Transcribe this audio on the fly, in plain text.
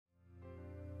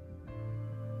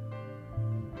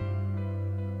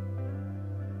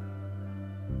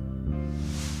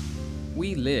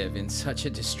We live in such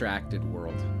a distracted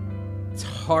world. It's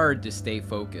hard to stay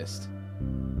focused.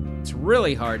 It's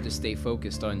really hard to stay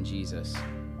focused on Jesus.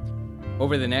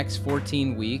 Over the next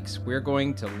 14 weeks, we're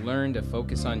going to learn to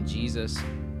focus on Jesus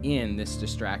in this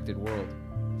distracted world.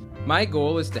 My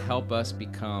goal is to help us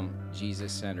become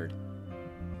Jesus-centered.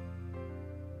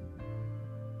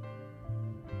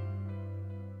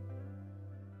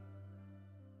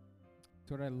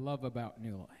 That's what I love about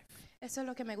New Life. Eso es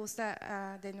lo que me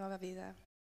gusta de Nueva Vida.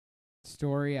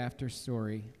 Story after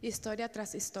story. Historia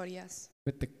tras historias.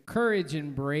 But the courage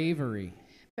and bravery,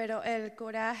 Pero el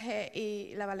coraje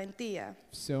y la valentía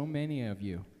so many of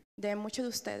you, de muchos de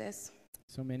ustedes,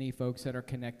 so many folks that are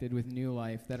connected with New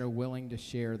Life that are willing to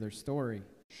share their story.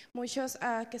 muchos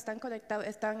que están conectados,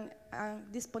 están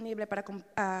disponibles para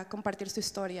compartir su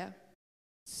historia.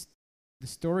 The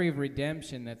story of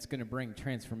redemption that's going to bring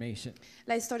transformation,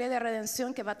 La historia de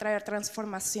redención que va a traer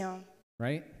transformación,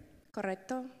 right?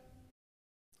 ¿correcto?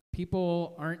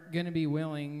 People aren't going to be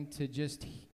willing to just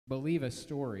believe a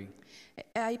story.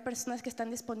 Hay personas que están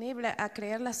disponibles a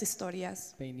creer las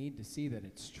historias. They need to see that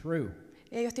it's true.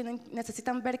 Ellos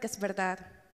necesitan ver que es verdad.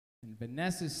 And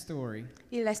Vanessa's story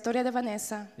Y la historia de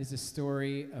Vanessa is a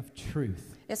story of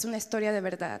truth, es una historia de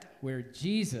verdad, where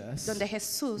Jesus donde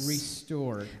Jesús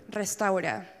restored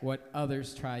restaura what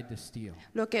others tried to steal,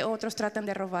 lo que otros tratan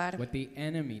de robar, what the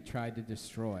enemy tried to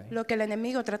destroy. lo que el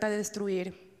enemigo trata de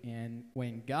destruir. And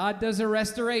when God does a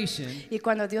restoration, Y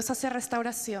cuando Dios hace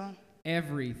restauración,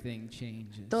 everything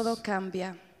changes. todo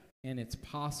cambia And it's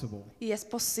possible. y es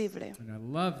posible. And I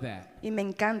love that. Y me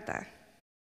encanta.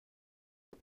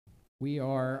 We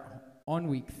are on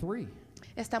week 3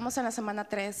 Estamos en la semana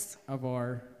 3 of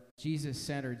our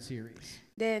Jesus-centered series.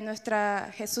 de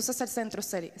nuestra Jesús es el centro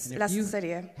serie, And la if you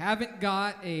serie. haven't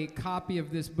got a copy of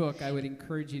this book, I would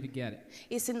encourage you to get it.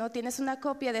 Y si no tienes una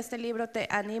copia de este libro, te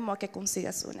animo a que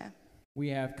consigas una. We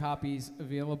have copies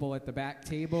available at the back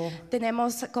table.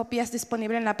 Tenemos copias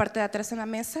disponibles en la parte de atrás en la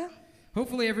mesa.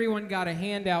 Hopefully everyone got a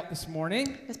handout this morning.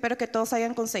 Espero que todos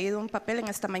hayan conseguido un papel en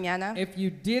esta mañana. If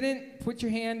you didn't, put your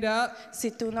hand up.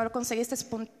 Si tú no lo conseguiste,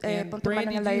 pon And tu mano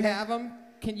Brandy, en el do you aire. have them?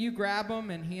 Can you grab them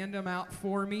and hand them out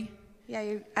for me? Y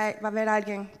ahí va a haber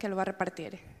alguien que lo va a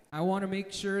repartir. I want to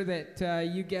make sure that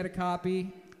you get a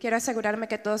copy Quiero asegurarme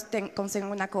que todos consigan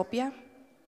una copia,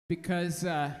 because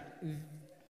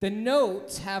the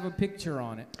notes have a picture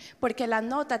on it porque la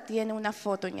nota tiene una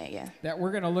foto en ella, that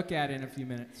we're going to look at in a few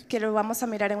minutes. que lo vamos a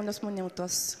mirar en unos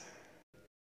minutos.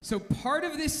 So part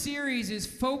of this series is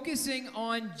focusing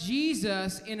on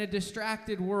Jesus in a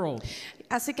distracted world.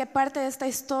 Así que parte de esta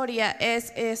historia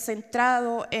es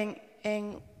centrado en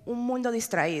un mundo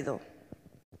distraído.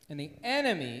 And the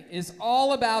enemy is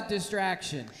all about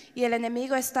distraction. Y el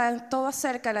enemigo está en todo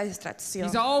acerca de la distracción.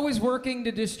 He's always working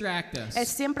to distract Él us.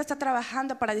 siempre está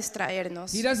trabajando para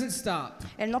distraernos. He doesn't stop.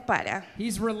 Él no para.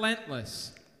 He's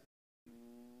relentless.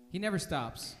 He never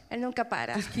stops. Él nunca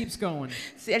para. Just keeps going.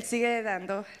 Sí, él sigue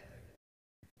dando.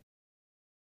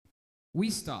 We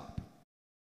stop.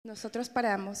 Nosotros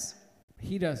paramos.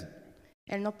 He doesn't.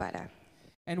 Él no para.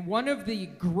 And one of the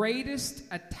greatest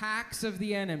attacks of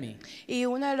the enemy Y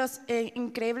uno de los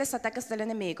increíbles ataques del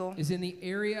enemigo is in the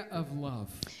area of love.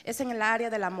 es en el área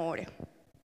del amor.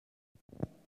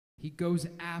 He goes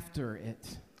after it.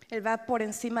 Él va por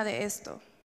encima de esto.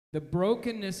 The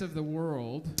brokenness of the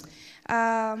world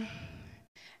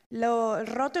Lo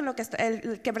roto en lo que está,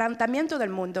 el quebrantamiento del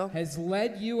mundo has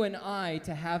led you and I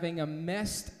to having a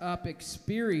messed up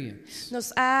experience.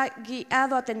 nos ha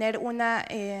guiado a tener una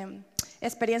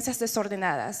experiencias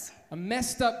desordenadas, A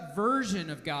messed up version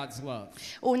of God's love.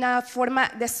 una forma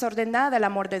desordenada del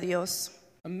amor de Dios,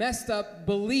 A messed up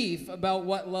belief about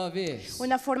what love is.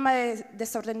 una forma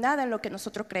desordenada en lo que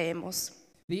nosotros creemos.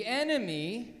 The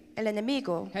enemy El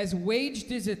enemigo, has waged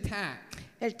his attack.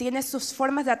 él tiene sus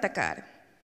formas de atacar.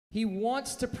 He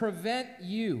wants to prevent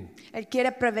you. Él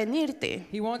quiere prevenirte.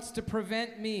 He wants to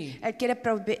prevent me Él quiere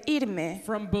prevenirme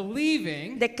from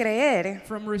believing, de creer,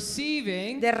 from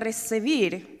receiving, de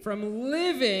recibir, from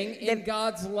living in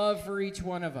God's love for each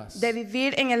one of us. de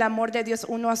vivir en el amor de Dios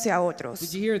uno hacia Did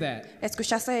otros. you hear that?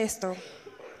 ¿Escuchaste esto?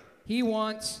 He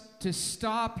wants to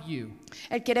stop you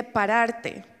Él quiere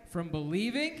pararte from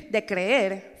believing, de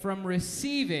creer, from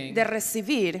receiving, de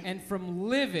recibir and from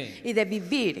living y de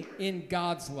vivir in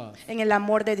God's love. en el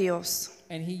amor de Dios.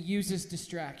 And he uses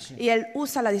distraction. Y Él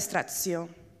usa la distracción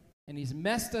And he's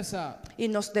messed us up. y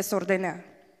nos desordena.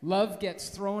 Love gets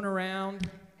thrown around,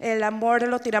 El amor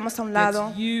lo tiramos a un lado,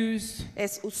 gets used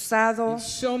es usado in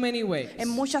so many ways en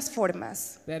muchas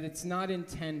formas that it's not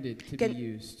intended to be que,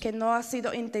 used. que no ha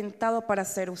sido intentado para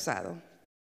ser usado.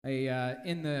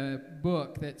 In the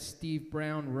book that Steve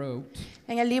Brown wrote,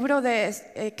 En el libro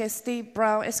que Steve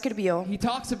Brown escribió, he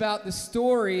talks about the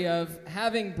story of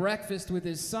having breakfast with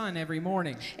his son every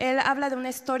morning. él habla de una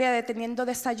historia de teniendo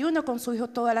desayuno con su hijo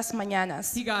todas las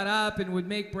mañanas. He got up and would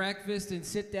make breakfast and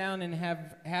sit down and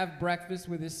have breakfast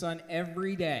with his son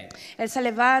every day. Él se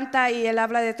levanta y él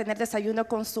habla de tener desayuno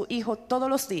con su hijo todos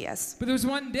los días. But there was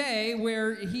one day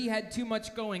where he had too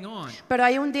much going on. Pero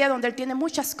hay un día donde él tiene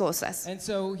muchas cosas. And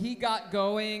so he got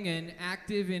going and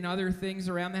active in other things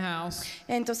around the house.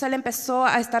 Entonces él empezó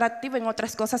a estar activo en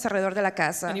otras cosas alrededor de la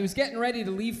casa. And he was getting ready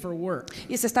to leave for work.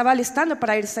 Y se estaba alistando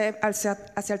para irse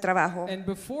hacia el trabajo. And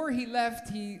before he left,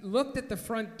 he looked at the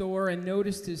front door and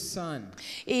noticed his son.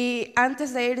 Y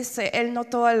antes de irse, él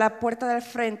notó a la puerta del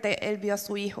frente, él vio a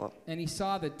su hijo. And he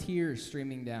saw the tears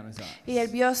streaming down his eyes. Y él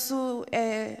vio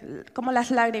como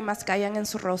las lágrimas caían en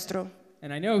su rostro.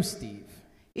 And I know Steve.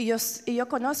 Y yo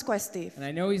conozco a Steve. And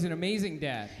I know he's an amazing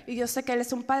dad. Y yo sé que él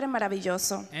es un padre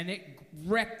maravilloso. And it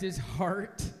wrecked his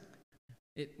heart.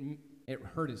 It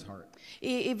hurt his heart.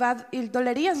 Y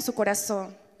dolería en su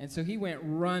corazón. And so he went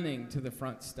running to the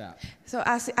front step.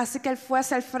 Así que él fue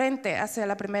hacia el frente, hacia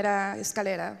la primera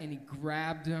escalera. And he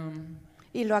grabbed him.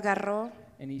 Y lo agarró.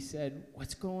 And he said,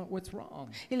 "What's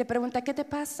wrong?" Y le pregunta, ¿qué te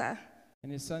pasa?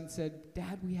 And his son said,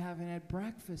 "Dad, we haven't had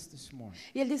breakfast this morning."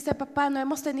 Y él dice, papá, no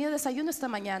hemos tenido desayuno esta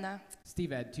mañana.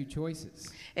 Steve had two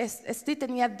choices. Steve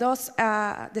tenía dos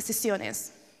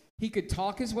decisiones. He could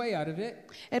talk his way out of it,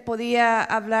 Él podía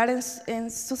hablar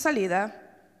en su salida,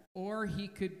 or he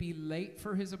could be late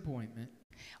for his appointment,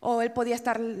 o él podía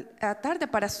estar tarde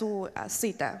para su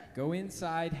cita. go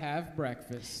inside, have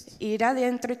breakfast, Ir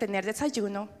adentro y tener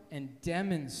desayuno and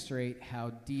demonstrate how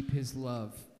deep his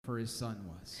love for his son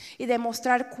was. y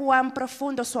demostrar cuán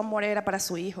profundo su amor era para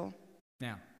su hijo.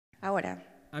 Now, Ahora,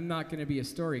 I'm not going to be a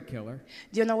story killer.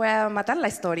 yo no voy a matar la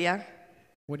historia.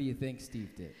 What do you think Steve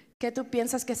did? ¿Qué tú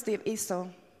piensas que Steve hizo?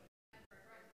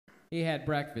 He had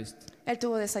breakfast. Él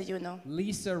tuvo desayuno.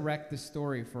 Lisa wrecked the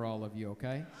story for all of you,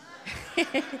 okay?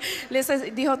 Les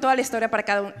dijo toda la historia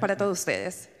para todos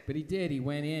ustedes. But he did. He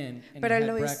went in and Pero he él had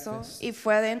lo hizo breakfast. y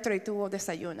fue adentro y tuvo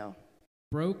desayuno.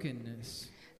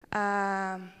 Brokenness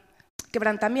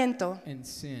Quebrantamiento and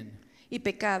sin y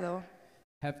pecado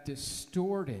have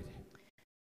distorted,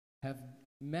 have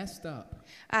messed up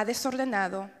ha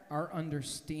desordenado our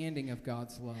understanding of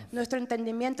God's love nuestro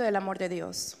entendimiento del amor de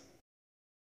Dios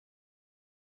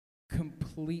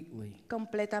completely.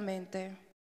 completamente.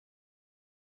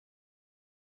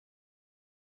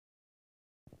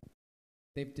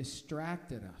 They've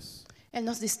distracted us. Él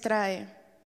nos distrae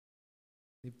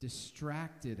They've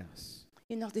distracted us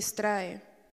y nos distrae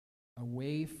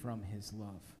away from his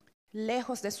love.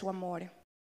 lejos de su amor.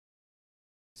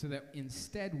 So that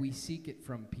instead we seek it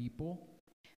from people,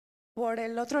 Por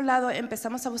el otro lado,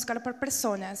 empezamos a buscar por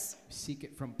personas, we seek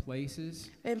it from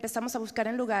places, empezamos a buscar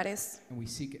en lugares and we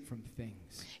seek it from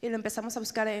things. y lo empezamos a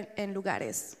buscar en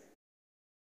lugares.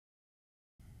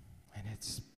 And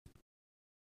it's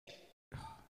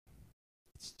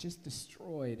just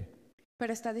destroyed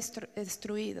Pero está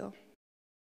destruido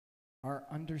our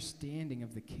understanding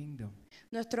of the kingdom,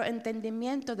 nuestro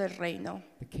entendimiento del reino,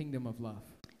 the kingdom of love.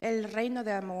 el reino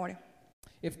de amor.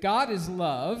 If God is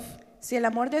love, Si el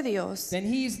amor de Dios, then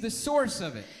he's the source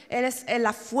of it. Él es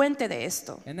la fuente de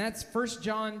esto. And that's 1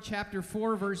 John chapter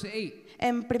 4 verse 8.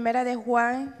 En Primera de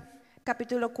Juan,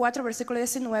 capítulo 4, versículo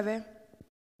 19,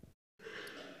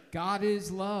 God is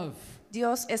love.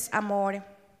 Dios es amor.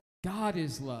 God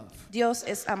is love. Dios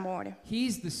es amor.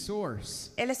 He's the source.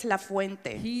 Él es la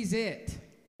fuente. He's it.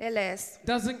 Él es.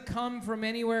 Doesn't come from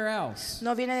anywhere else.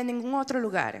 No viene de ningún otro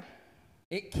lugar.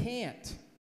 It can't.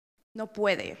 No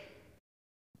puede.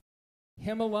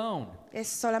 Him alone. Es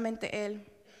solamente Él.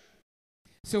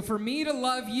 So for me to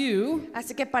love you,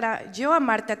 Así que para yo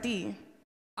amarte a ti,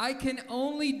 I can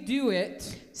only do it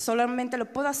solamente lo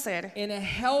puedo hacer in a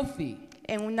healthy,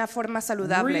 en una forma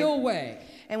saludable, real way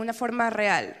en una forma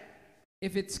real,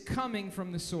 if it's coming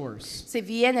from the source. si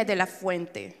viene de la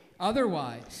fuente.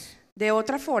 Otherwise, De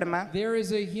otra forma, there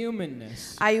is a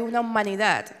humanness hay una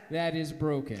humanidad that is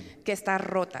broken. que está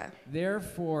rota.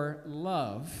 Therefore,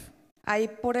 love Ahí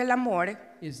por el amor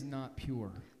is not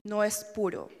pure. no es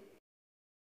puro,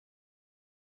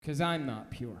 Because I'm not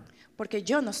pure. porque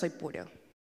yo no soy puro,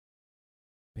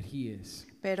 But he is.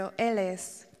 pero Él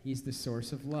es. He's the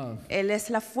source of love. Él es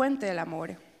la fuente del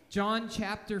amor. John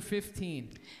chapter 15.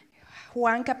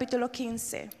 Juan capítulo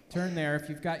 15. Turn there if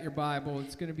you've got your Bible.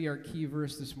 It's going to be our key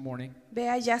verse this morning.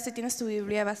 Vea ya si tienes tu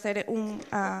Biblia, va a ser un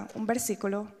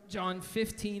versículo. John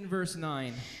 15 verse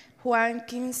 9. Juan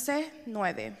 15,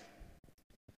 9.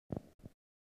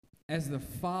 as the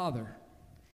Father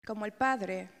como el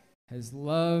Padre has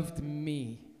loved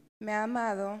me, me ha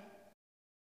amado,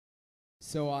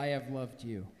 so I have loved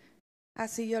you.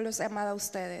 así yo los he amado a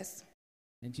ustedes.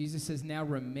 And Jesus says, now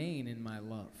remain in my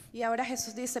love. Y ahora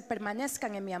Jesús dice,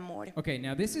 permanezcan en mi amor. Okay,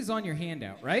 now this is on your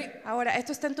handout, right? Ahora,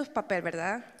 esto está en tus papel,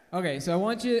 ¿verdad? Okay, so I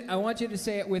want you to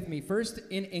say it with me first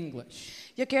in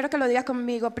English. Yo quiero que lo digas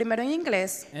conmigo primero en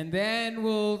inglés. And then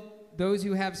those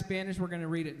who have Spanish, we're going to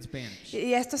read it in Spanish.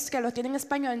 Y estos que lo tienen en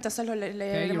español, entonces lo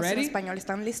leeremos en ready? español.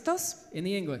 ¿Están listos? In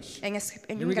the English. En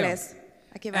Here we go. inglés.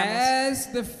 Aquí vamos.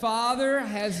 As the Father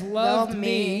has loved Love me,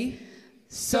 me,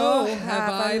 so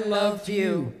have I loved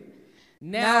you.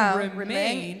 Now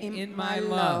remain in in my my love.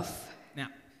 love. Now,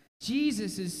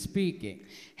 Jesus is speaking.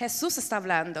 Jesús está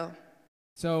hablando.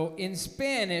 So in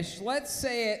Spanish, let's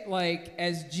say it like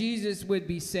as Jesus would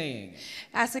be saying.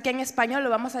 Así que en español lo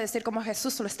vamos a decir como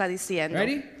Jesús lo está diciendo.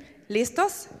 Ready?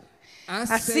 ¿Listos?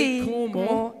 Así Así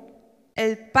como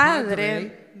el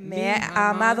Padre me ha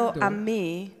amado a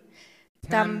mí,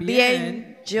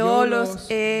 también yo los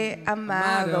he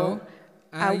amado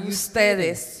a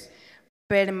ustedes.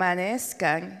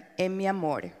 Permanezcan en mi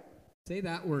amor. Say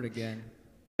that word again.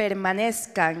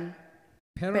 Permanezcan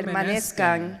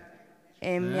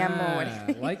en mi amor.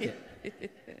 I like it.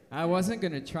 I wasn't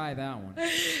going to try that one.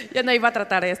 Yo no iba a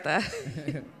tratar esta.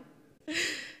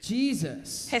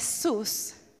 Jesus,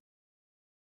 Jesús,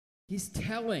 he's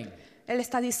telling. Él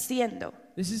está diciendo.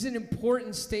 This is an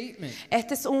important statement.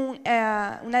 Esta es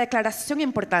una declaración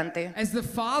importante. As the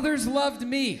Father's loved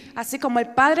me Así como el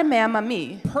Padre me ama a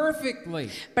mí, perfectly,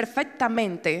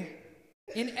 perfectamente,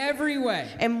 in every way,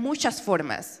 en muchas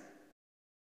formas,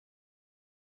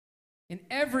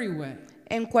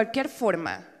 en cualquier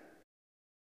forma,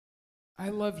 I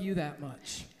love you that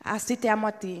much. así te amo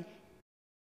a ti.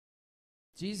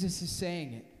 Jesus is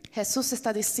saying it. Jesús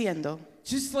está diciendo,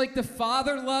 Just like the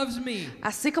Father loves me,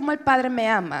 así como el Padre me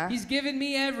ama, He's given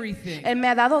me everything. Él me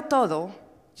ha dado todo.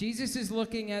 Jesus is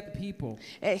looking at the people.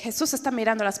 Jesús está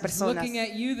mirando a las He's personas. looking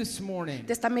at you this morning.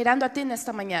 Te está mirando a ti en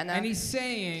esta mañana And He's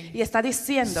saying, y está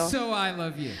diciendo, so I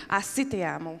love you. así te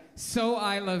amo, So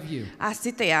I love you.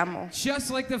 así te amo.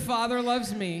 Just like the Father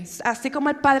loves me, Así como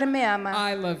el Padre me ama,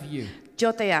 I love you.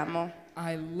 yo te amo,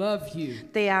 I love you.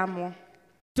 te amo.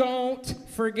 Don't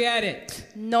forget it.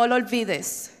 No lo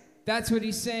olvides. That's what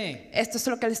He's saying. Esto es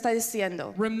lo que Él está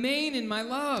diciendo. Remain in my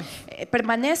love.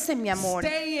 Permanece en mi amor.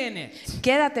 Stay in it.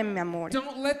 Quédate en mi amor.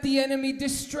 Don't let the enemy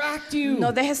distract you.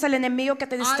 No dejes al enemigo que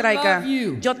te I distraiga. love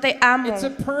you. Yo te amo. It's a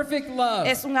perfect love.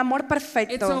 Es un amor It's a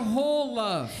perfecto. whole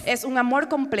love. Es un amor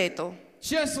completo.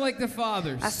 Just like the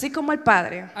Father's. Así como el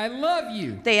Padre. I love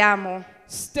you. Te amo.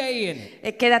 Stay in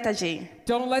it. Quédate allí.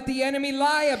 Don't let the enemy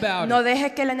lie about No it.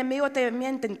 dejes que el enemigo te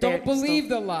miente en Don't believe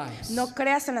texto. the lies. No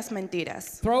creas en las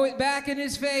mentiras. Throw it back in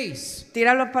his face.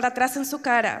 Tíralo para atrás en su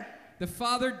cara. The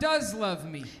Father does love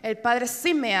me. El Padre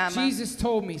sí me ama. Jesus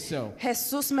told me so.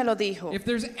 Jesús me lo dijo. If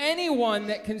there's anyone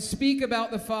that can speak about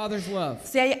the Father's love,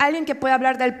 Si hay alguien que puede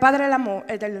hablar del Padre,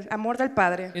 del amor del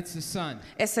Padre, it's the Son,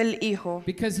 es el Hijo.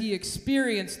 because He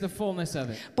experienced the fullness of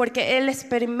it. Porque Él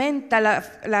experimenta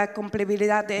la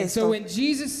compatibilidad de And so esto. when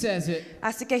Jesus says it,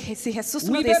 Así que si Jesús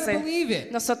lo we better dice, believe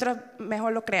it. nosotros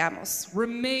mejor lo creamos.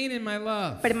 Remain in my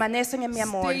love. Permanecen en mi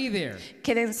amor. Stay there.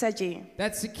 Quédense allí.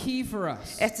 That's the key for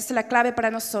us. Esta es la clave para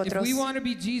If nosotros. we want to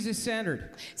be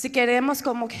Jesus-centered, Si queremos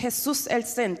como Jesús el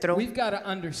centro, we've got to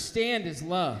understand His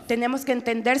love. tenemos que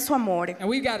entender su amor And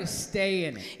we've got to stay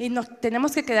in it y nos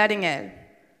tenemos que quedar en Él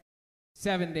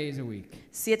 7 days a week,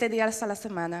 7 días a la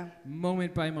semana,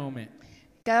 moment by moment,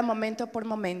 cada momento por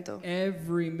momento,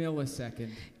 every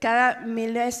millisecond. cada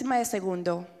milésima de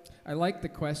segundo. I like the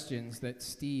questions that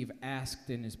Steve asked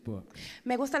in his book.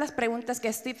 Me gustan las preguntas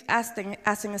que Steve hace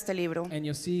en este libro. And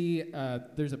you'll see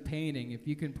there's a painting. If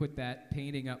you can put that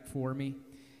painting up for me.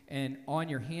 And on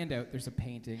your handout, there's a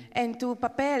painting. En tu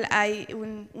papel hay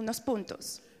unos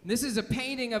puntos. This is a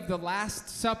painting of the Last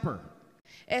Supper.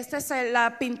 Esta es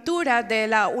la pintura de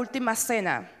la última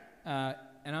cena.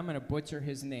 And I'm going to butcher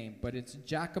his name, but it's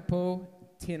Jacopo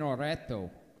Tintoretto.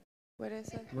 Where is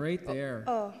it? Right there.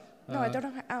 Oh, no, I don't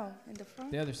have. Oh, in the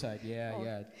front. The other side,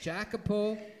 yeah.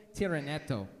 Jacopo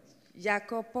Tintoretto.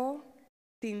 Jacopo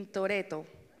Tintoretto.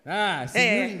 Ah, see,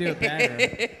 you can do it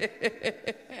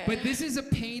better. But this is a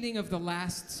painting of the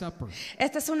Last Supper.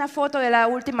 Esta es una foto de la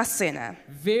última cena.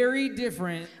 Very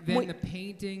different than Muy- the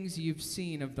paintings you've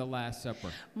seen of the Last Supper.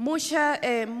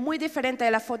 Muy diferente de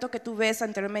la foto que tú ves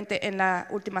anteriormente en la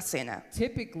última cena.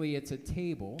 Typically, it's a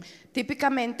table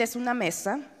Típicamente es una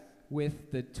mesa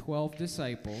with the 12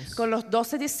 disciples con los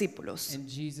 12 discípulos and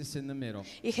Jesus in the middle.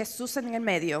 y Jesús en el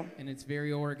medio, And it's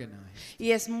very organized.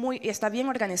 y está bien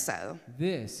organizado.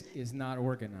 This is not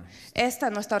organized. Esta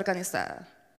no está organizada.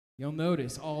 You'll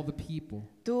notice all the people,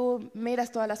 Tú miras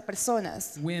todas las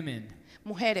personas, women,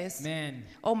 mujeres, men,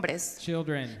 hombres,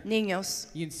 children. niños.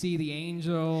 You can see the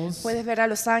angels, Puedes ver a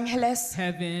los ángeles,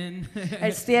 heaven.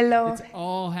 el cielo. It's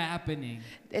all happening.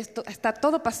 Esto está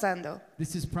todo pasando.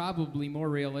 This is probably more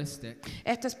realistic.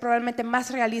 Esto es probablemente más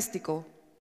realístico.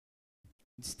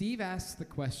 Steve asks the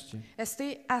question.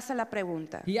 Steve hace la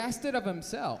pregunta He asked it of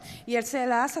himself. y él se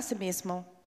la hace a sí mismo.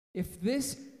 If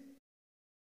this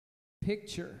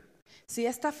picture Si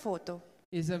esta foto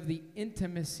is of the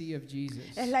intimacy of Jesus,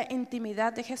 es la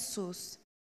intimidad de Jesús,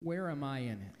 where am I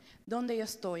in it? ¿dónde yo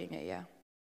estoy en ella?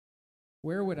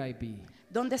 Where would I be?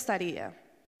 ¿Dónde estaría?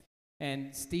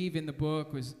 And Steve in the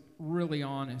book was really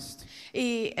honest.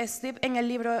 Y Steve en el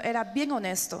libro era bien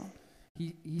honesto.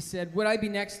 He said, would I be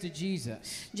next to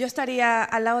Jesus? ¿Yo estaría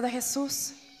al lado de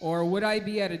Jesús Or would I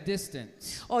be at a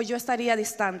distance? o yo estaría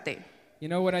distante? You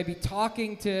know, would I be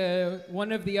talking to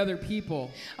one of the other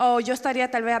people? O yo estaría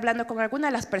tal vez hablando con alguna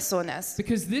de las personas.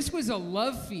 Because this was a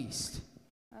love feast.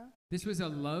 This was a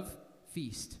love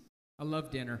feast, a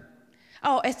love dinner.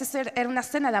 Oh, era una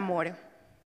cena de amor.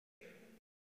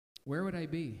 Where would I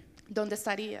be? ¿Dónde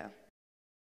estaría?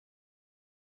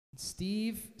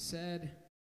 Steve said,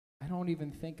 I don't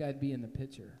even think I'd be in the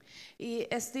picture. Y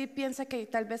Steve piensa que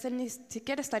tal vez él ni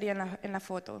siquiera estaría en la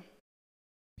foto.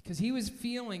 Because he was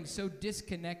feeling so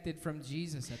disconnected from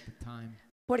Jesus at the time.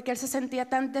 Porque él se sentía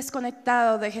tan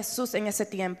desconectado de Jesús en ese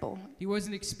tiempo. He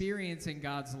wasn't experiencing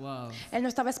God's love. Él no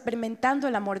estaba experimentando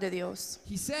el amor de Dios.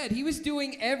 He said he was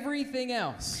doing everything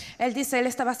else. Él dice, él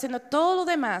estaba haciendo todo lo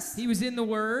demás. He was in the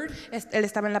Word. Él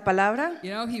estaba en la palabra,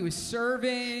 You know, he was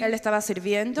serving. él estaba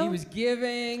sirviendo, He was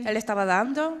giving. él estaba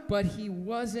dando, But he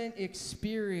wasn't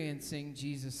experiencing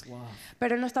Jesus' love.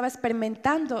 pero él no estaba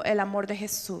experimentando el amor de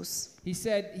Jesús. He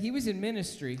said he was in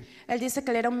ministry. Él dice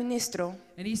que él era un ministro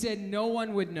And he said no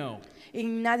one would know. y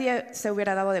nadie se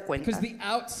hubiera dado de cuenta. Because the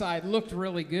outside looked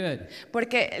really good.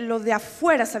 Porque lo de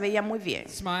afuera se veía muy bien.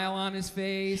 Smile on his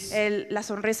face. La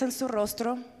sonrisa en su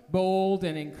rostro, Bold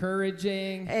and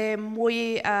encouraging.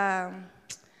 muy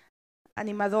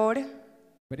animador,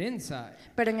 But inside,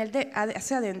 pero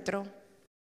hacia adentro,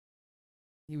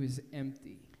 he was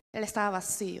empty. él estaba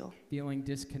vacío, Feeling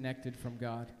disconnected from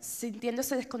God.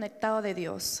 sintiéndose desconectado de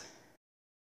Dios.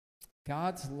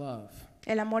 God's love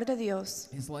El amor de Dios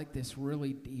is like this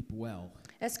really deep well.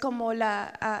 es como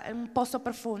un pozo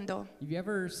profundo. Have you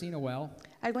ever seen a well?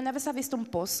 ¿Alguna vez has visto un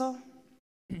pozo?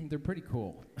 They're pretty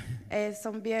cool.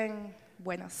 Son bien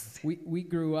buenos. We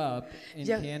grew up in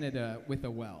Yo- Canada with a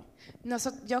well.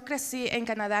 Yo crecí en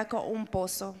Canadá con un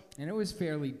pozo And it was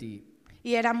fairly deep.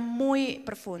 y era muy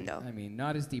profundo. I mean,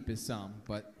 not as deep as some,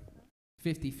 but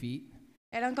 50 feet.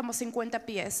 Eran como 50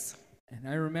 pies. And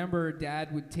I remember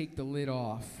Dad would take the lid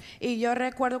off. Y yo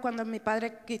recuerdo cuando mi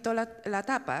padre quitó la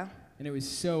tapa And it was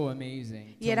so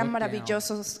amazing. y to era look down.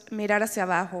 maravilloso mirar hacia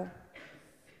abajo.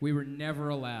 We were never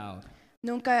allowed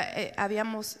Nunca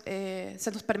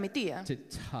se nos permitía to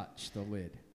touch the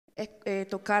lid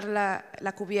tocar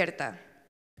la cubierta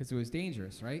because it was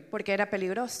dangerous, right? porque era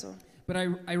peligroso. But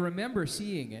I remember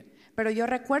seeing it. Pero yo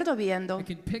recuerdo viendo, I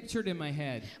can picture it in my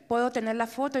head. puedo tener la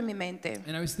foto en mi mente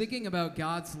And I was thinking about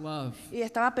God's love. y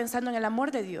estaba pensando en el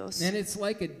amor de Dios. And it's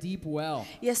like a deep well.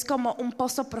 Y es como un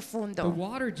pozo The profundo.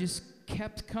 water just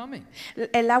kept coming.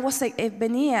 El agua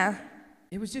venía,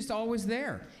 It was just always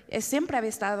there. siempre había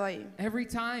estado ahí. Every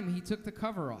time he took the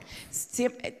cover off,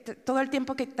 Todo el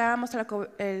tiempo que quitábamos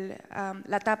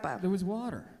la tapa, there was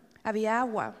water. había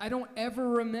agua. I don't ever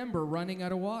remember running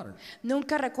out of water.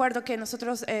 Nunca recuerdo que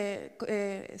nosotros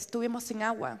estuvimos sin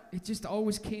agua. It just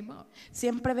always came up.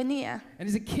 Siempre venía. And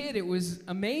as a kid, it was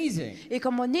amazing. Y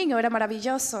como niño era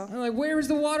maravilloso. I'm like, where is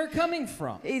the water coming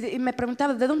from? Y me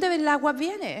preguntaba, ¿de dónde el agua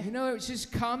viene? You know, it was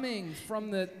just coming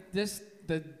from the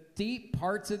deep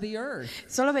parts of the earth.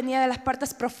 Solo venía de las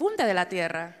partes profundas de la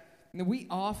tierra. And we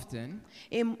often,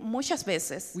 Y muchas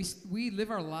veces we live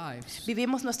our lives.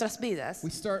 vivimos nuestras vidas. We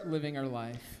start living our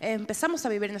life Empezamos a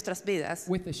vivir nuestras vidas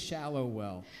with a shallow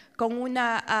well. con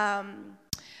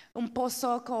un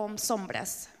pozo con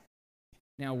sombras.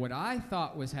 Now, what I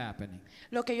thought was happening,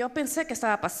 Lo que yo pensé que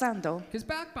estaba pasando, because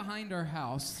back behind our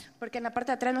house, porque en la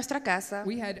parte de atrás de nuestra casa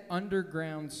we had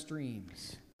underground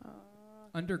streams,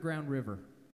 underground river.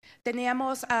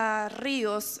 teníamos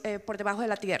ríos por debajo de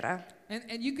la tierra.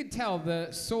 And you could tell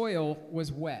the soil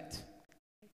was wet.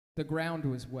 The ground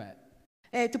was wet.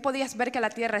 Tú podías ver que la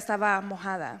tierra estaba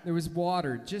mojada. There was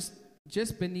water just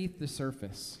just beneath the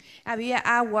surface. Había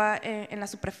agua en la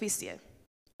superficie.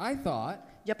 I thought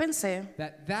Yo pensé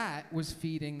that was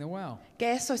feeding the well.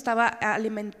 que eso estaba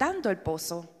alimentando el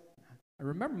pozo. I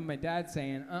remember my dad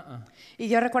saying, Y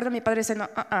yo recuerdo a mi padre diciendo,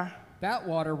 that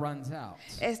water runs out.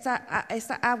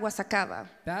 esta agua se acaba.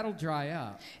 That'll dry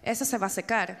up. Eso se va a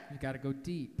secar. You got to go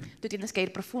deep. Tú tienes que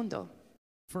ir profundo.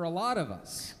 For a lot of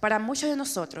us, Para muchos de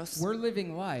nosotros, we're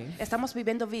living life estamos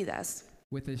viviendo vidas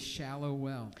with a shallow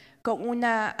well con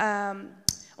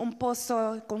un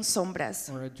pozo con sombras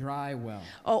or a dry well.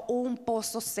 o un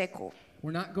pozo seco.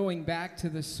 We're not going back to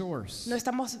the source. No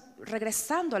estamos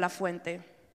regresando a la fuente.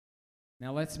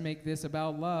 Now let's make this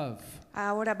about love.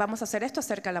 Ahora vamos a hacer esto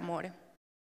acerca del amor.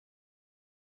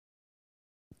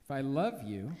 If I love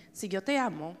you Si yo te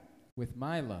amo with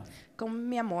my love, con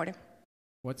mi amor,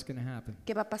 what's going to happen?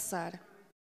 ¿qué va a pasar?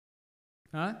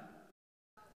 Huh?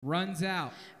 Runs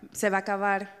out. Se va a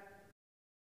acabar.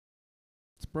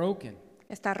 It's broken.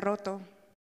 Está roto.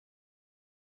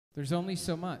 There's only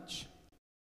so much.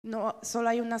 No, solo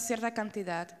hay una cierta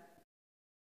cantidad.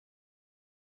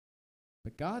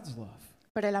 But God's love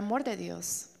Pero el amor de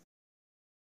Dios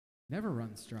never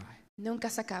runs dry. nunca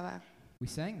se acaba. We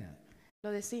sang that.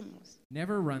 Lo decimos.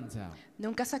 Never runs out.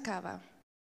 Nunca se acaba.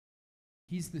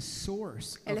 He's the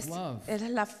source Él of love. es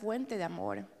la fuente de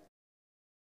amor.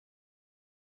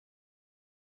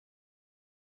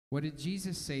 What did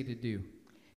Jesus say to do?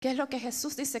 ¿Qué es lo que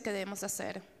Jesús dice que debemos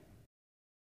hacer?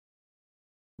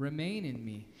 Remain in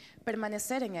me.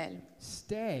 Permanecer en Él.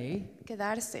 Stay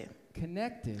Quedarse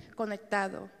connected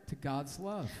conectado to God's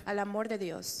love. al amor de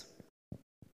Dios.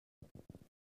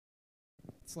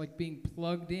 It's like being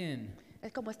plugged in.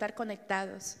 Es como estar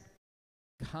conectados.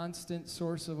 Constant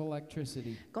source of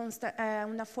electricity.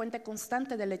 Una fuente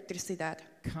constante de electricidad.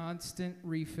 Constant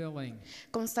refilling.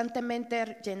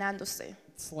 Constantemente llenándose.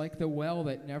 It's like the well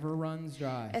that never runs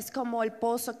dry. Es como el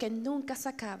pozo que nunca se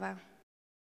acaba.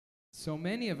 So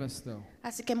many of us, though,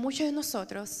 Así que muchos de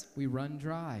nosotros we run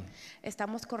dry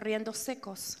estamos corriendo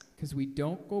secos because we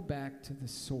don't go back to the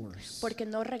source. porque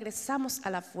no regresamos a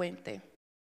la fuente.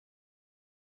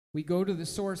 We go to the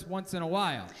source once in a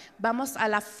while. Vamos a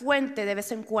la fuente de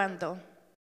vez en cuando,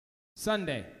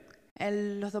 Sunday,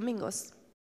 en los domingos,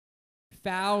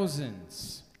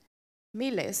 thousands,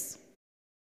 miles,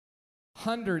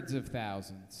 hundreds of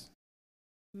thousands,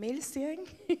 1,100,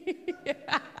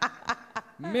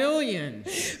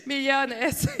 millions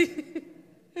millones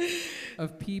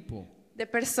of people de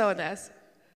personas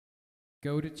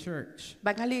go to church.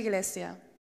 van a la iglesia,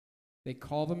 They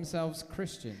call themselves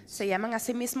Christians. se llaman a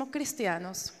sí mismos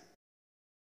cristianos,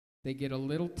 They get a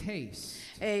little taste,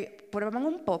 prueban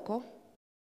un poco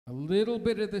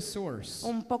bit of the source,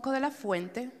 de la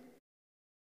fuente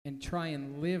and try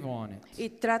and live on it y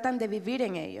tratan de vivir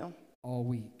en ello all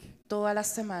week. toda la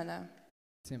semana.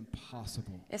 It's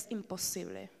impossible. Es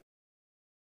imposible.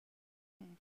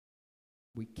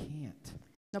 We can't.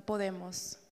 No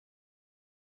podemos.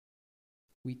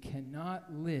 We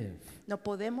cannot live. No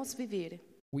podemos vivir.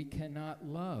 We cannot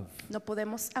love No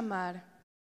podemos amar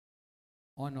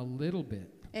on a little bit.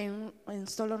 en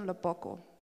solo en lo poco.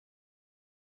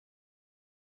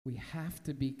 We have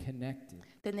to be connected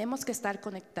Tenemos que estar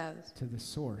conectados to the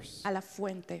source, a la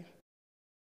fuente,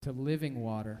 to living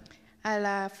water. a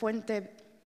la fuente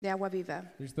de agua viva.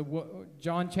 There's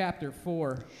John chapter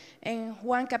 4. En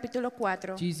Juan capítulo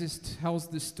 4, Jesus tells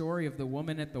the story of the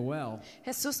woman at the well.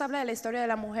 Jesús habla de la historia de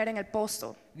la mujer en el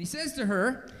pozo And he says to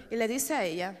her, y le dice a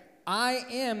ella, I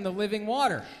am the living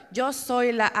water. yo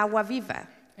soy la agua viva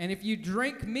And if you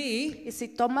drink me, y si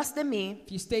tomas de mí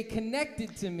if you stay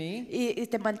connected to me, y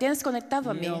te mantienes conectado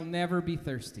a you'll mí, never be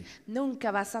thirsty.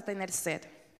 nunca vas a tener sed.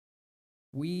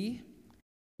 We,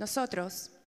 Nosotros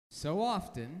so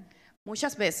often,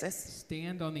 muchas veces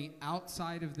stand on the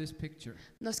outside of this picture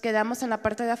nos quedamos en la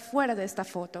parte de afuera de esta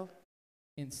foto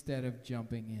instead of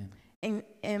jumping in.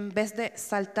 en vez de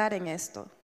saltar en esto.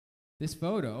 This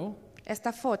photo,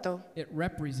 Esta foto it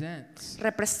represents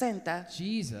representa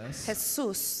Jesus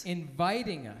Jesús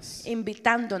inviting us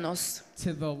invitándonos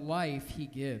to the life he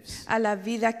gives. a la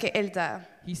vida que Él da.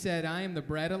 He said, I am the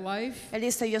bread of life, Él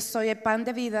dice, yo soy el pan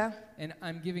de vida and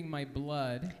I'm giving my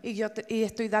blood, y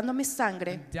estoy dando mi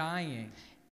sangre, and dying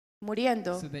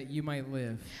muriendo, so that you might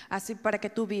live. así para que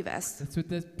tú vivas. That's what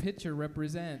this picture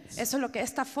represents. Eso es lo que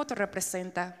esta foto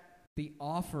representa, The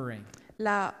offering,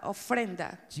 la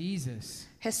ofrenda, Jesus,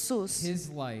 Jesús, his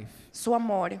life su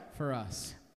amor for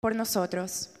us, por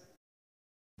nosotros,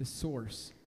 the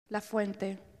source. la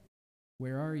fuente.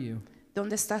 Where are you?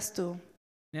 ¿Dónde estás tú?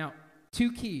 Now,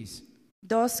 two keys.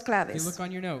 Dos If you claves look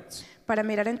on your notes. para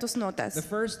mirar en tus The notas.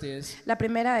 first is La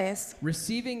primera es,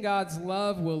 receiving God's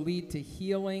love will lead to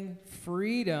healing,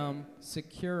 freedom,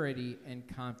 security, and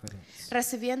confidence.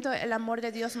 recibiendo el amor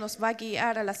de Dios nos va a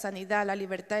guiar a la sanidad, la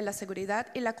libertad y la seguridad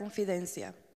y la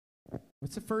confidencia.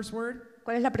 What's the first word?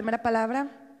 ¿Cuál es la primera palabra?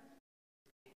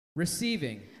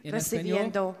 Receiving. En español,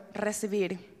 Recibiendo,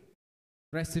 recibir.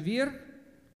 recibir,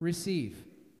 receive.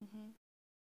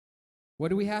 What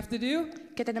do we have to do?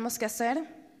 ¿Qué tenemos que hacer?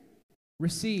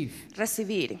 Receive.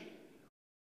 Recibir.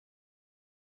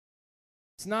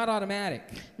 It's not automatic.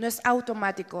 No es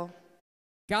automático.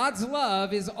 God's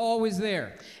love is always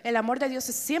there. El amor de Dios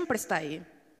siempre está ahí.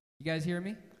 You guys hear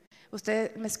me?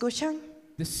 ¿Ustedes me escuchan?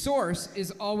 The source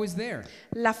is always there.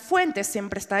 La fuente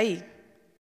siempre está ahí.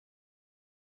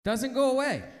 Doesn't go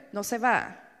away. No se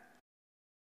va.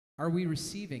 Are we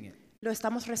receiving it? Lo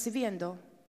estamos recibiendo.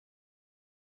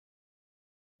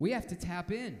 We have to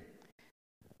tap in.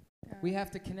 We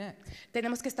have to connect.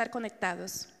 Tenemos que estar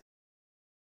conectados.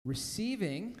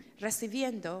 Receiving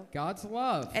Recibiendo God's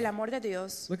love. el amor de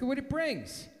Dios. Look at what it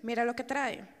brings. Mira lo que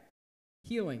trae.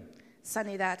 Healing.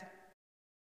 Sanidad.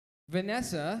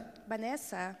 Vanessa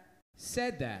Vanessa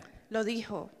said that. lo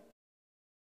dijo.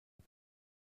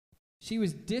 She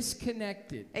was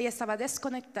disconnected Ella estaba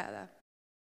desconectada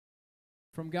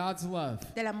from God's love.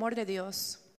 del amor de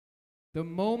Dios. The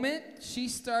moment she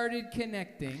started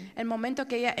connecting, El momento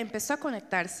que ella empezó a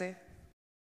conectarse,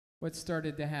 what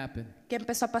started to happen? ¿qué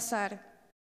empezó a pasar?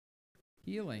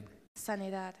 Healing.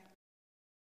 Sanidad.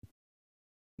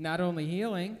 Not only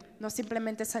healing, No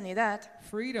simplemente sanidad,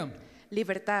 freedom.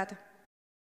 libertad.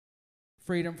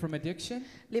 Freedom from addiction,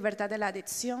 Libertad de la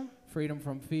adicción, freedom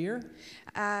from fear,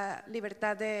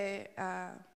 libertad de...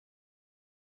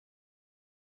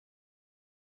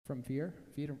 from fear,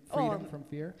 freedom Oh. from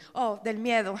fear, del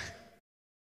miedo.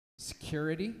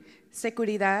 security.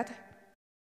 Seguridad.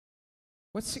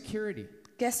 What's security?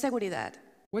 ¿Qué es seguridad?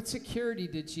 What security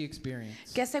did she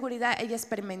experience? ¿Qué seguridad ella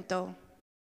experimentó?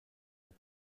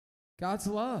 God's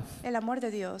love. El amor de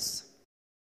Dios.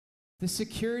 The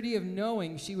security of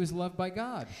knowing she was loved by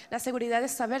God. La seguridad de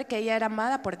saber que ella era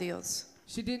amada por Dios.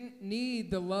 She didn't need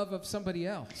the love of somebody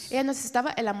else. Ella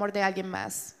necesitaba el amor de alguien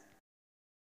más.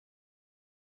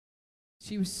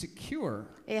 She was secure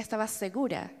Ella estaba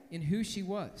segura in who she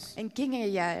was en quién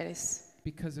ella es,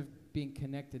 because of being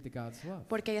connected to God's love.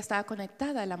 porque ella estaba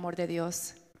conectada al amor de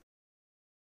Dios.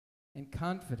 And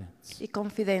confidence Y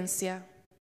confidencia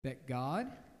that God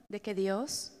de que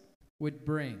Dios would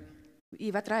bring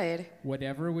iba a traer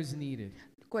whatever was needed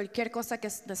cualquier cosa que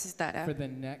necesitara for the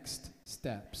next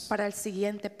steps. para el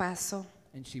siguiente paso.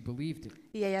 And she believed it.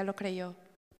 Y ella lo creyó.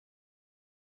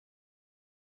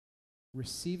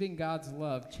 Receiving God's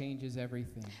love changes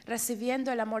everything.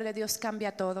 Recibiendo el amor de Dios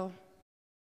cambia todo.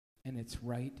 And it's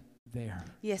right there.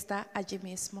 Y está allí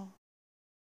mismo.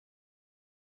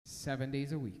 7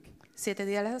 days a week. 7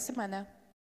 días a la semana,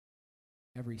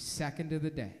 Every second of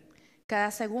the day. cada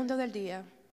segundo del día.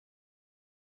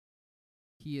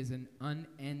 He is an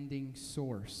unending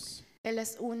source. Él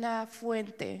es una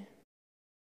fuente.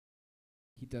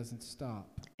 He doesn't stop.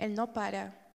 Él no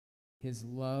para. His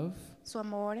love Su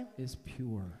amor is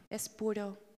pure, es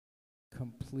puro,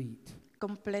 complete.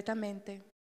 completamente.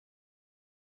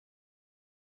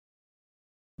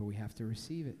 But we have to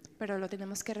receive it. Pero lo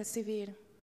tenemos que recibir.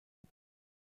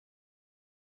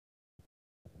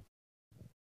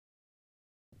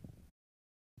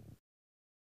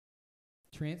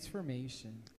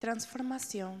 Transformation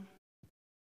Transformación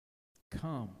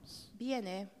comes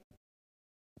viene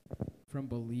from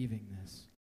believing this,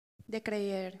 de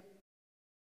creer,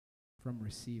 from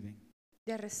receiving.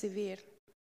 de recibir.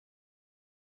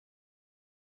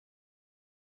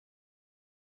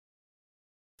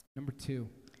 Number 2,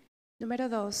 Número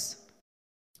 2,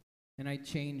 and I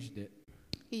changed it.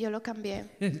 y yo lo cambié.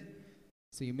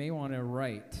 So you may want to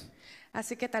write,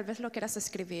 Así que tal vez lo quieras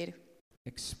escribir.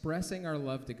 expressing our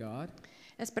love to God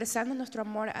Expresando nuestro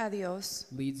amor a Dios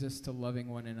leads us to loving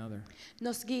one another.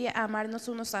 nos guía a amarnos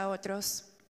unos a otros.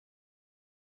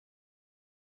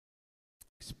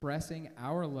 Expressing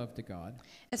our love to God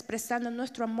Expresando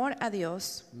nuestro amor a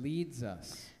Dios leads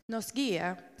us nos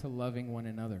guía to loving one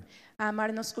another. a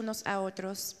amarnos unos a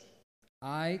otros.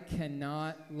 I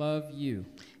cannot love you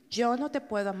Yo no te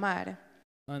puedo amar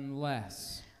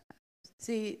unless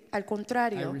si al I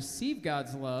contrario receive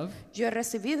God's love yo he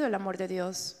recibido el amor de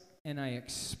Dios and I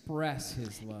express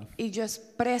His love. y yo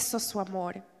expreso su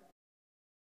amor.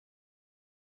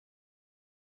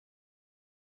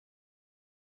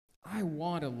 I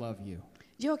want to love you,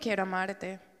 Yo quiero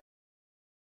amarte,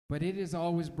 but it is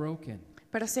always broken.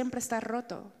 pero siempre está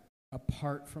roto.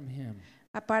 apart from him.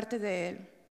 aparte de Él.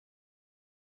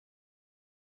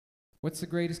 What's the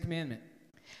greatest commandment?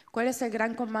 ¿Cuál es el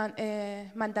gran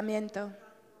mandamiento?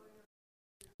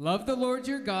 Love the Lord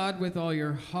your God with all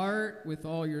your heart, with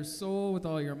all your soul, with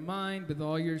all your mind, with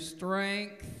all your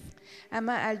strength.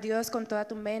 Ama al Dios con toda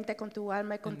tu mente, con tu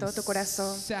alma y con And todo tu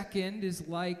corazón. second is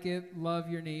like it, love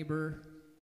your neighbor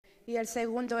Y el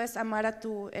segundo es amar a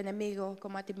tu enemigo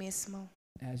como a ti mismo,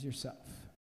 as yourself.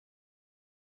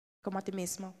 como a ti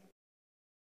mismo.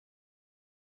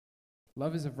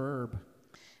 Love is a verb.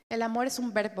 El amor es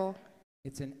un verbo,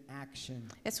 It's an action.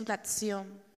 es una acción.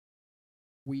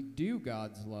 We do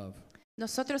God's love.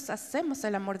 Nosotros hacemos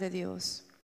el amor de Dios.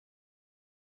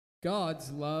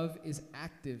 God's love is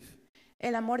active.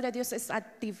 El amor de Dios es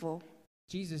activo.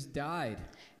 Jesus died.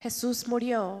 Jesús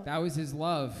murió. That was his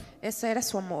love. Ese era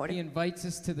su amor. He invites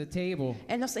us to the table.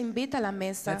 Él nos invita a la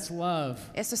mesa. That's love.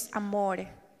 Eso es amor.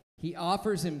 He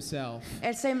offers himself.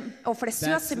 Él se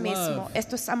ofreció a sí That's mismo. love.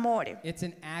 Esto es amor. It's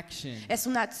an action. Es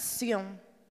una acción.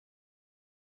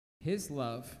 His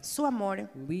love Su amor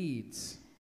leads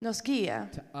nos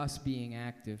guía to us being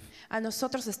active. a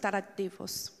nosotros estar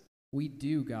activos. We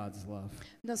do God's love.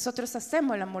 Nosotros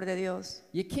hacemos el amor de Dios.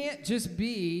 You can't just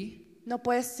be No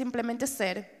puedes simplemente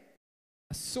ser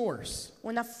a source.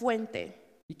 una fuente.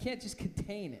 You can't just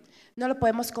contain it. No lo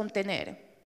podemos contener.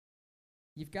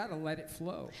 You've got to let it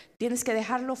flow. Tienes que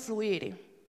dejarlo fluir.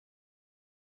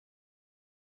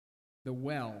 The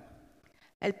well.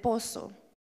 El pozo.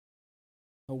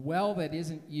 A well that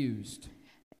isn't used,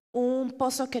 Un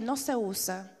pozo que no se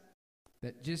usa,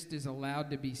 that just is allowed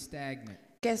to be stagnant.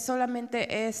 que solamente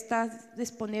está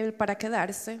disponible para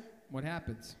quedarse. What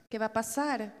happens? ¿Qué va a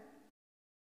pasar?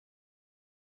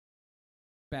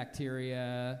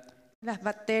 Bacteria, Las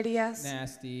bacterias,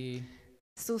 nasty.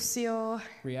 sucio.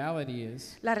 Reality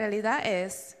is La realidad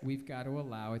es, we've got to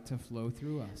allow it to flow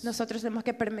through us. nosotros tenemos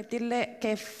que permitirle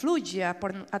que fluya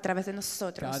a través de God's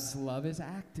nosotros. love is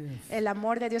active. El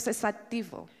amor de Dios es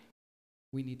activo.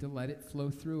 We need to let it flow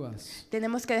through us.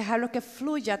 Tenemos que dejarlo que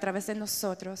fluya a través de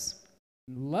nosotros.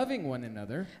 Loving one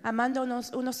another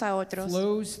Amándonos unos a otros,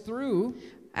 flows through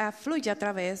fluye a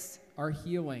través our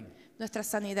healing, nuestra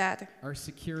sanidad, our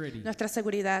security, nuestra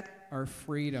seguridad, our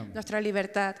freedom, nuestra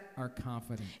libertad our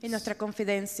confidence. y nuestra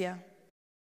confidencia.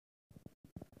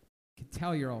 I can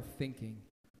tell you're all thinking.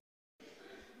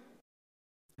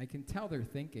 I can tell they're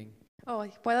thinking. Oh,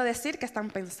 puedo decir que están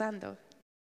pensando.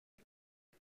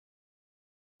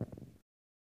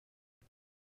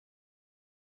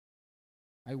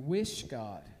 I wish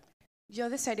God Yo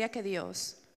desearía que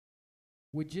Dios,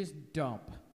 would just dump,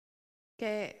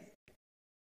 que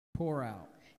pour out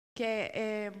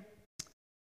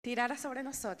tirara sobre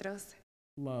nosotros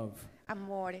love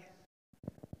amor,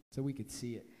 so we could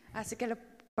see it. así que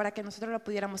para que nosotros lo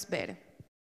pudiéramos ver.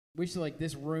 Wish like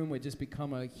this room would just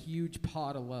become a huge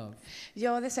pot of love,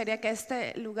 Yo desearía que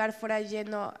este lugar fuera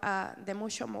lleno de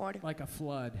mucho amor, like a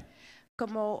flood.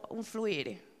 como un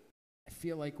fluir. I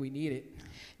feel like we need it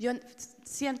Yo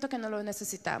siento que no lo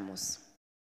necesitamos,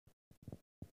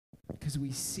 because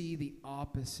we see the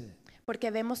opposite porque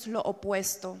vemos lo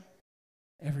opuesto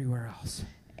everywhere else.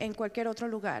 en cualquier otro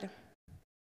lugar.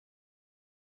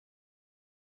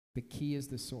 The key is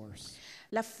the source.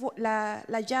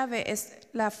 La llave es,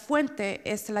 la fuente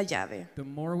es la llave. The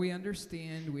more we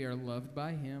understand we are loved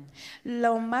by Him,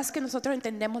 Lo más que nosotros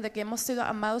entendemos de que hemos sido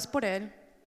amados por Él,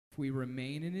 if we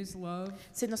remain in His love,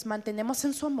 si nos mantenemos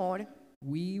en su amor,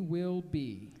 we will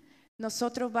be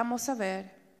nosotros vamos a ver,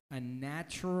 a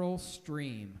natural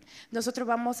stream, nosotros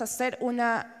vamos a ser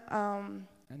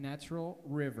a natural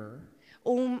river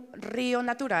un río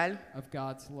natural of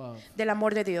God's love del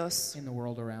amor de Dios in the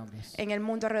world around us. en el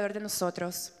mundo alrededor de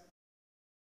nosotros.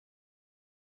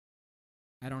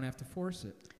 I don't have to force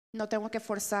it. No tengo que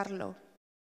forzarlo,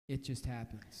 It just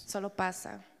happens. solo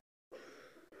pasa.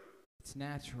 It's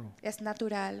natural. Es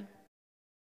natural,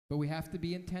 But we have to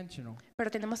be intentional pero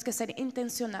tenemos que ser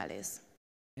intencionales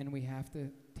and we have to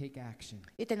take action.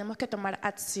 y tenemos que tomar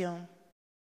acción.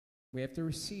 We have to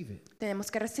receive it. Tenemos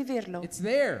que recibirlo. It's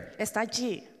there. Está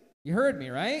allí. You heard me,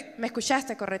 right? ¿Me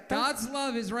escuchaste, correcto? God's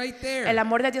love is right El there.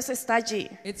 amor de Dios está allí.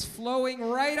 It's flowing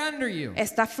right under you.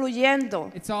 Está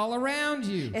fluyendo. It's all around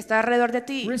you. Está alrededor de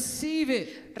ti. Receive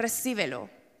it. Recíbelo.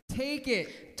 Take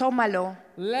it. Tómalo.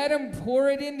 Let Him pour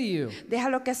it into you.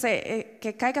 Déjalo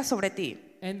que caiga sobre ti.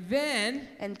 And then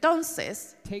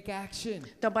Entonces, take action.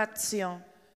 toma acción.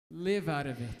 Live out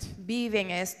of it. Vive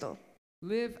en esto.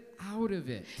 Live out of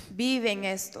it. Vive en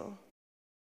esto.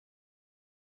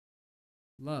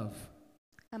 Love.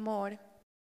 Amor.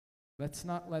 Let's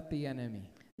not let the enemy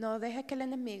No dejes que el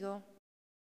enemigo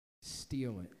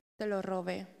steal it. te lo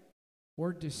robe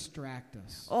or distract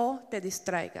us. o te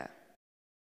distraiga.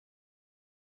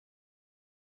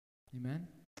 Amen?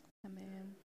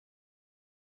 Amén.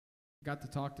 Got to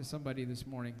talk to somebody this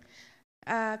morning.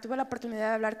 Tuve la oportunidad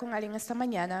de hablar con alguien esta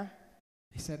mañana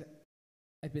He said,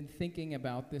 I've been thinking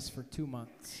about this for 2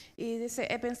 months. y dice,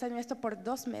 he pensado en esto por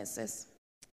 2 meses.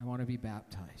 I want to be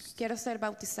baptized. Quiero ser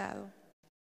bautizado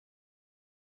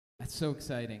That's so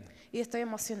exciting. y estoy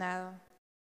emocionado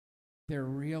They're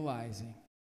realizing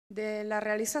de la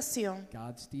realización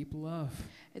God's deep love,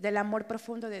 del amor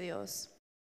profundo de Dios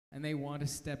and they want to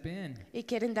step in. y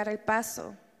quieren dar el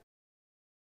paso.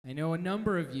 I know a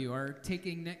number of you are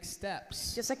taking next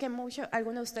steps. Yo sé que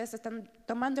algunos de ustedes están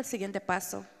tomando el siguiente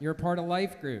paso. You're a part of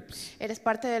life groups. Eres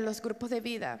parte de los grupos de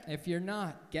vida. If you're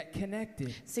not, get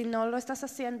connected. Si no lo estás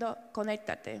haciendo,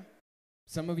 conéctate.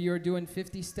 Some of you are doing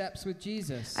 50 steps with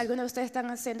Jesus. Algunos de ustedes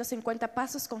están haciendo 50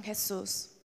 pasos con Jesús.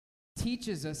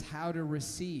 Teaches us how to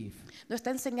receive Nos está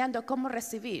enseñando cómo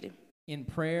recibir in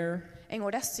prayer, en through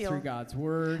oración, God's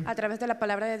word, a través de la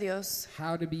palabra de Dios,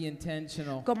 how to be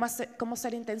intentional. cómo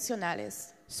ser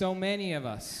intencionales. So many of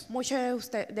us Muchos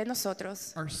de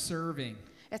nosotros are serving,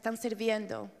 están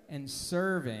sirviendo and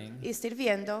serving y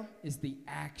sirviendo is the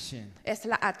action es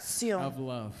la of acción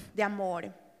love. de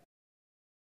amor.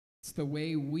 It's the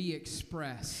way we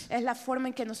express Es la forma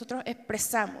en que nosotros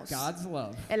expresamos God's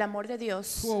love el amor de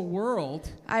Dios to a world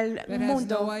al that has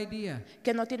mundo no idea.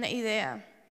 que no tiene idea.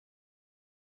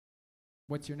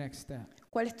 What's your next step?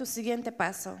 ¿Cuál es tu siguiente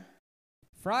paso?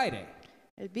 Friday,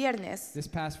 El viernes, this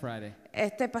past Friday,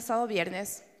 este pasado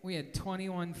viernes, we had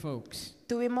 21 folks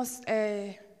tuvimos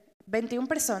 21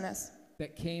 personas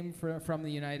that came from the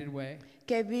United Way,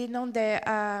 que vino de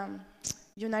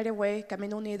United Way,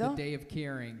 Camino the Unido, day of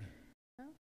caring.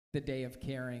 The day of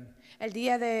caring. el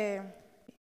día de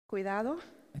cuidado.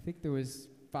 I think there was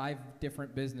 5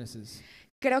 different businesses.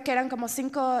 Creo que eran como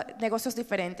 5 negocios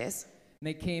diferentes. And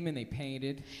they came and they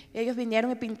painted Ellos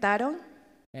vinieron y pintaron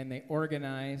and they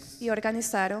organized. y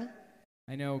organizaron.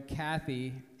 I know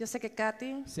Kathy Yo sé que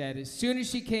Katy, said as soon as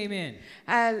she came in,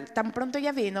 tan pronto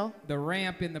ella vino, the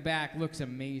ramp in the back looks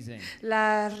amazing.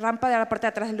 la rampa de la parte de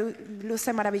atrás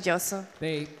luce maravilloso.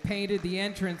 They painted the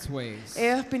entranceways,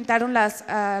 Ellos pintaron las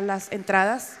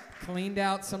entradas, cleaned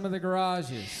out some of the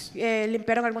garages,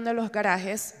 limpiaron algunos de los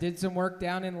garajes, did some work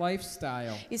down in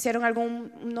Lifestyle hicieron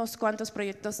unos cuantos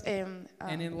proyectos and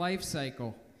in Life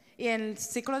Cycle. y en el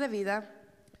ciclo de vida.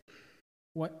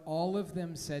 What all of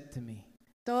them said to me,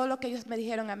 Todo lo que ellos me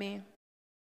dijeron a mí,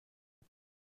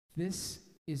 this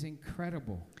is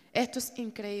incredible. esto es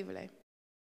increíble.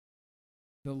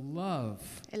 The love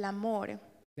El amor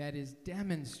that is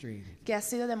demonstrated que ha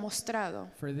sido demostrado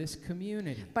for this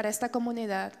community para esta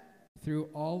comunidad through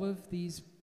all of these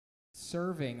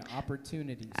serving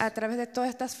opportunities a través de todas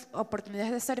estas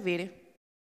oportunidades de servir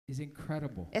is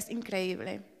incredible. es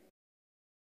increíble.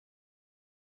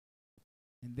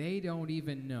 And they don't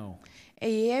even know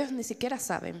Y ellos ni siquiera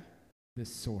saben the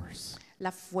source,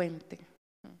 la fuente,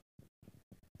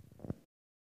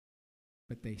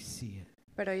 but they see it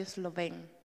pero ellos lo ven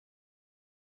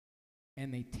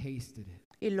and they tasted it.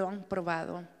 y lo han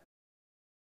probado.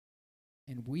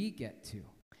 And we get to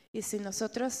Y si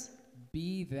nosotros,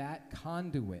 be that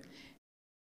conduit,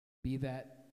 be that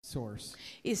source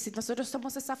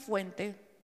somos esa fuente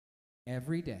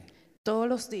every day todos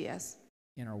los días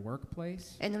in our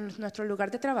workplace, en nuestro lugar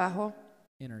de trabajo,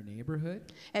 in our neighborhood,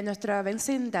 en nuestra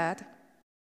vecindad,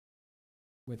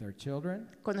 with our children,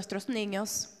 con nuestros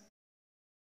niños,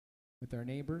 with our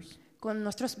neighbors, con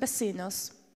nuestros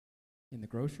vecinos, in the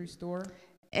grocery store,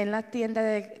 en la tienda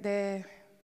de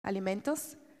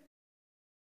alimentos,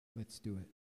 let's do it.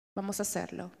 vamos a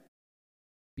hacerlo.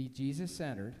 Be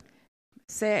Jesus-centered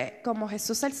Sé como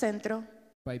Jesús al centro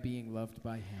by being loved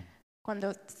by Him.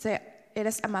 cuando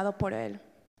eres amado por Él.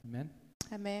 Amen?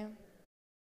 Amén.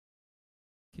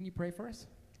 Can you pray for us?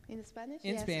 In Spanish?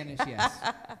 In Yes. Spanish, yes.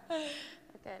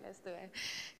 Okay, let's do it.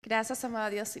 Gracias,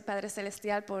 amado Dios y Padre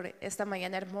Celestial, por esta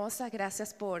mañana hermosa.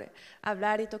 Gracias por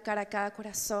hablar y tocar a cada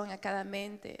corazón, a cada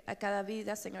mente, a cada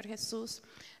vida, Señor Jesús.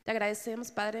 Te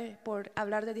agradecemos, Padre, por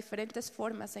hablar de diferentes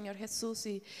formas, Señor Jesús,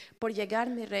 y por llegar,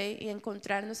 mi Rey, y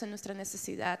encontrarnos en nuestra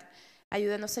necesidad.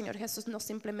 Ayúdanos, Señor Jesús, no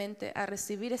simplemente a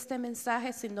recibir este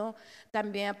mensaje, sino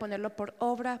también a ponerlo por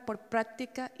obra, por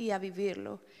práctica y a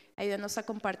vivirlo. Ayúdanos a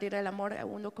compartir el amor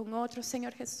uno con otro,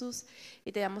 Señor Jesús.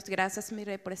 Y te damos gracias, mi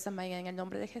Rey, por esta mañana en el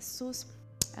nombre de Jesús.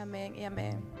 Amén y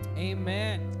amén.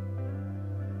 Amen.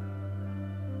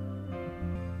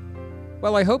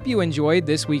 Well, I hope you enjoyed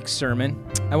this week's sermon.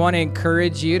 I want to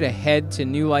encourage you to head to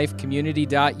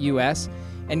newlifecommunity.us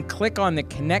and click on the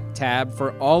Connect tab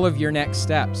for all of your next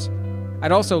steps.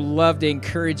 I'd also love to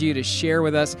encourage you to share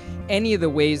with us any of the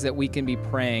ways that we can be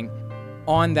praying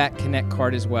on that Connect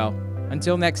card as well.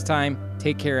 Until next time,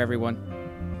 take care, everyone.